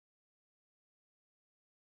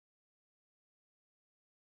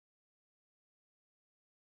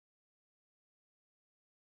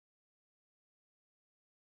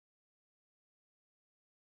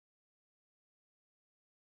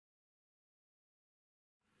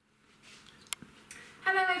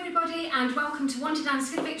everybody and welcome to Want to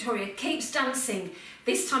Dance with Victoria Keeps Dancing.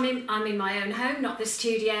 This time I'm in my own home, not the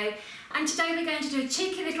studio, and today we're going to do a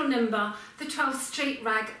cheeky little number, the 12th Street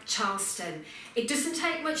Rag Charleston. It doesn't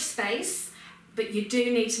take much space, but you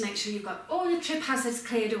do need to make sure you've got all your trip hazards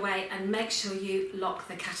cleared away and make sure you lock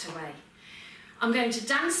the cat away. I'm going to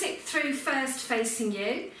dance it through first facing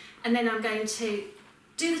you, and then I'm going to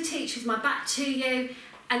do the teach with my back to you,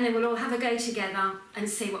 and then we'll all have a go together and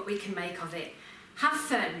see what we can make of it. Have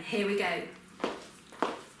fun, here we go.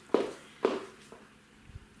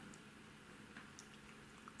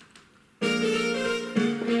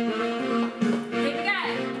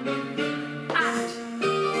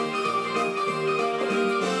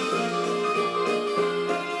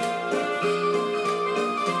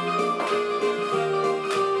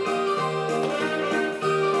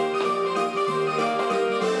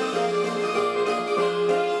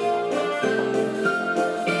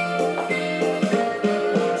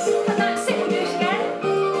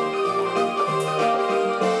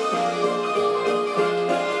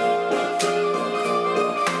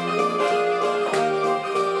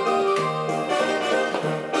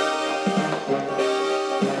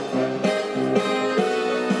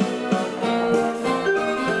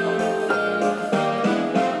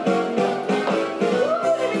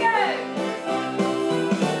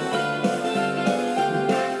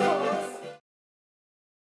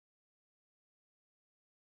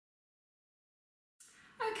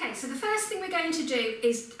 Okay, so the first thing we're going to do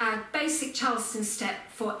is our basic Charleston step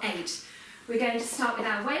for 8. We're going to start with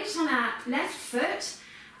our weight on our left foot,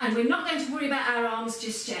 and we're not going to worry about our arms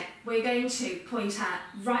just yet. We're going to point our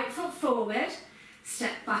right foot forward,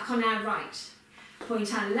 step back on our right.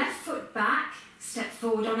 Point our left foot back, step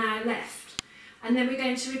forward on our left. And then we're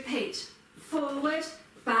going to repeat forward,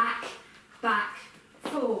 back, back,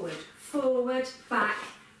 forward, forward, back,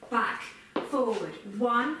 back, forward.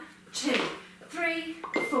 1, 2, 3,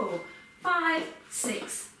 4, 5,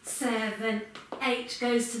 6, 7, 8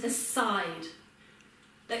 goes to the side.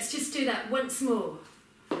 Let's just do that once more.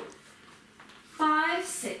 5,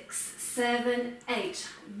 6, 7, 8.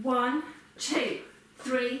 1, 2,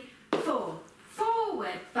 3, 4.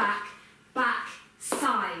 Forward, back, back,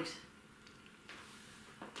 side.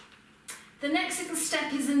 The next little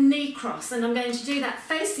step is a knee cross, and I'm going to do that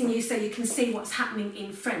facing you so you can see what's happening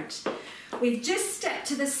in front. We've just stepped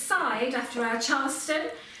to the side after our Charleston,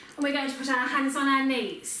 and we're going to put our hands on our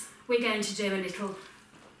knees. We're going to do a little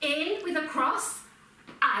in with a cross,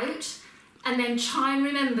 out, and then try and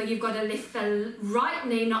remember you've got to lift the right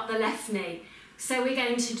knee, not the left knee. So we're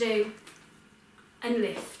going to do and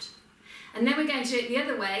lift. And then we're going to do it the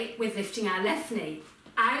other way with lifting our left knee.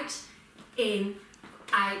 Out, in,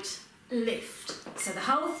 out, lift. So the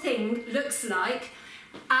whole thing looks like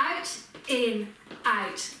out, in,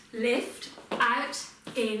 out, lift, out,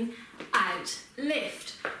 in, out,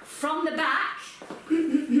 lift. From the back,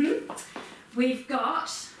 we've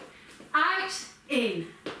got out, in,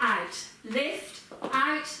 out, lift,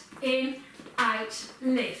 out, in, out,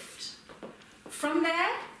 lift. From there,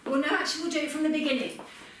 we'll do it from the beginning.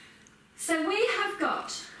 So we have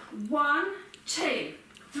got 1, 2,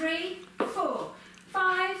 3, 4,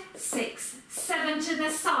 5, 6, 7 to the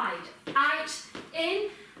side. Out, in,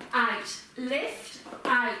 out, lift,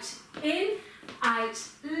 out, in, out,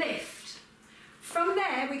 lift. From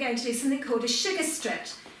there, we're going to do something called a sugar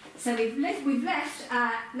strut. So we've left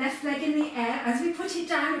our left leg in the air. As we put it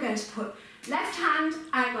down, we're going to put left hand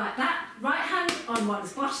out like that, right hand on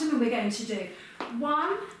one's bottom, and we're going to do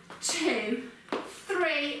 1, 2,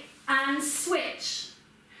 3, and switch.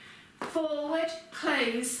 Forward,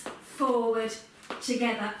 close, forward,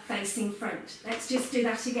 together, facing front. Let's just do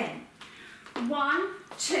that again. 1,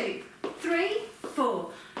 2, 3,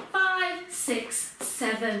 4, 5, 6,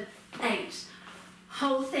 7, 8.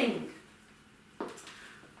 Whole thing.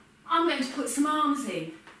 I'm going to put some arms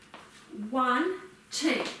in. 1,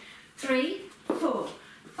 2, 3, 4,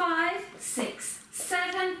 5, 6,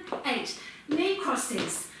 7, 8. Knee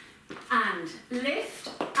crosses. And lift,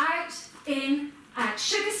 out, in, out.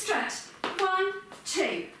 Sugar strut. 1,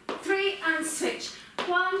 2, 3, and switch.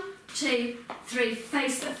 1, 2, 3,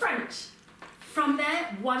 face the front. From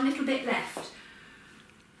there, one little bit left.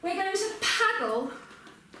 We're going to paddle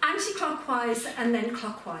anti-clockwise and then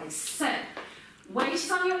clockwise. So, weight is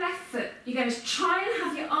on your left foot. You're going to try and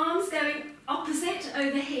have your arms going opposite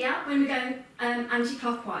over here when we're going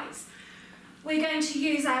anti-clockwise. We're going to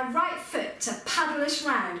use our right foot to paddle us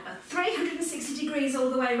round at 360 degrees all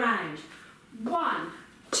the way round. 1,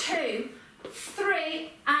 2,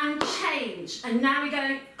 3, and change. And now we're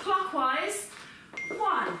going clockwise.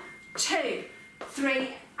 1, 2, 3,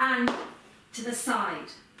 and to the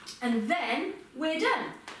side. And then we're done.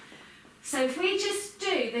 So if we just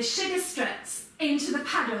do the sugar struts into the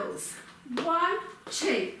paddles. 1,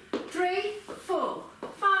 2, 3, 4,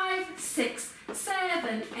 5, 6,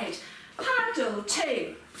 7, 8. Paddle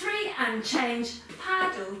 2, 3 and change.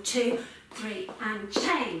 Paddle 2, 3 and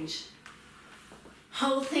change.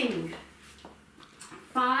 Whole thing.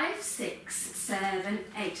 5, 6, 7,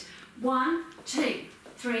 8. 1, 2,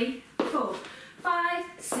 3, 4, 5,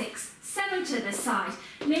 6, 7 to the side.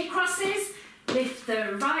 Knee crosses. Lift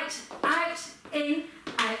the right, out, in,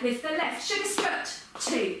 out. Lift the left. Sugar strut.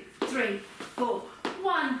 2, 3, 4.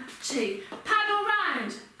 1, 2. Paddle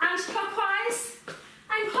round. Anti-clockwise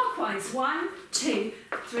and clockwise. 1, 2,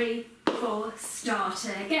 3, 4. Start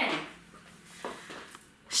again.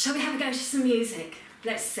 Shall we have a go to some music?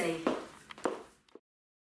 Let's see.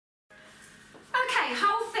 Okay,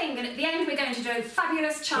 whole thing, and at the end we're going to do a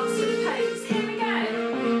fabulous Charleston pose. Here we go.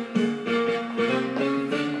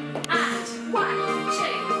 And 1, 2,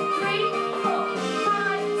 3, 4,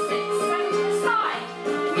 5, 6, 7 to the side.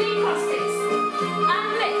 Knee crosses and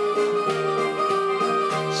lift.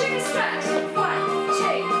 Sugar strut. 1,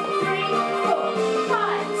 2, 3, 4,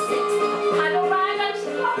 5, 6. Paddle round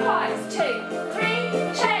anti-clockwise. 2, 3,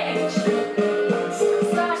 change.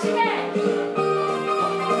 Start again.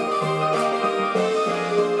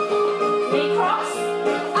 Knee cross,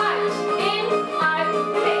 out, in, out,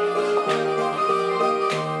 lift.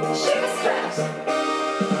 Sugar strut.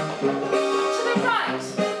 To the right.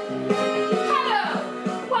 Paddle.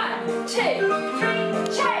 1, 2, 3,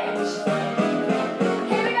 change.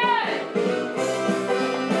 Here we go.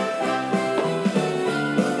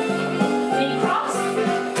 Knee cross.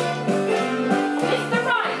 Lift the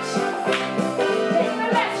right. Lift the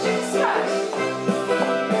left. Sugar strut.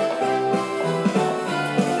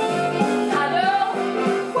 Paddle.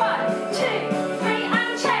 1, 2, 3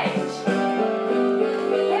 and change.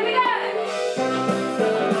 Here we go.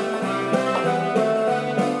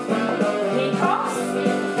 Knee cross.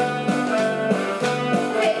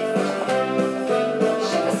 Lift.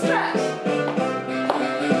 Sugar strut.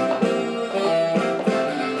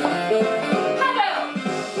 Paddle.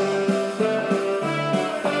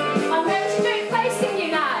 I'm going to do it facing you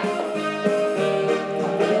now.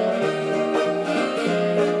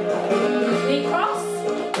 Knee cross.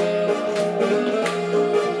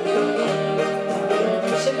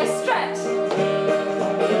 Sugar strut.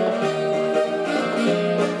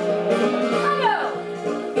 Paddle.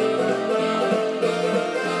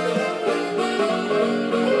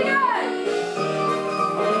 Here we go.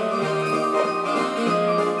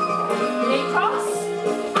 Knee cross.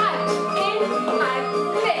 Out, in, out,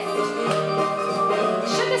 lift.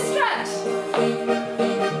 Sugar strut.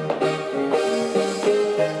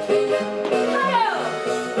 Paddle.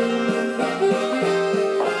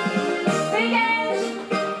 Big end.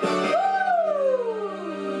 Woo!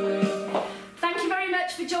 Thank you very much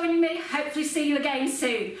for joining me. Hopefully see you again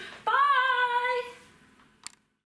soon.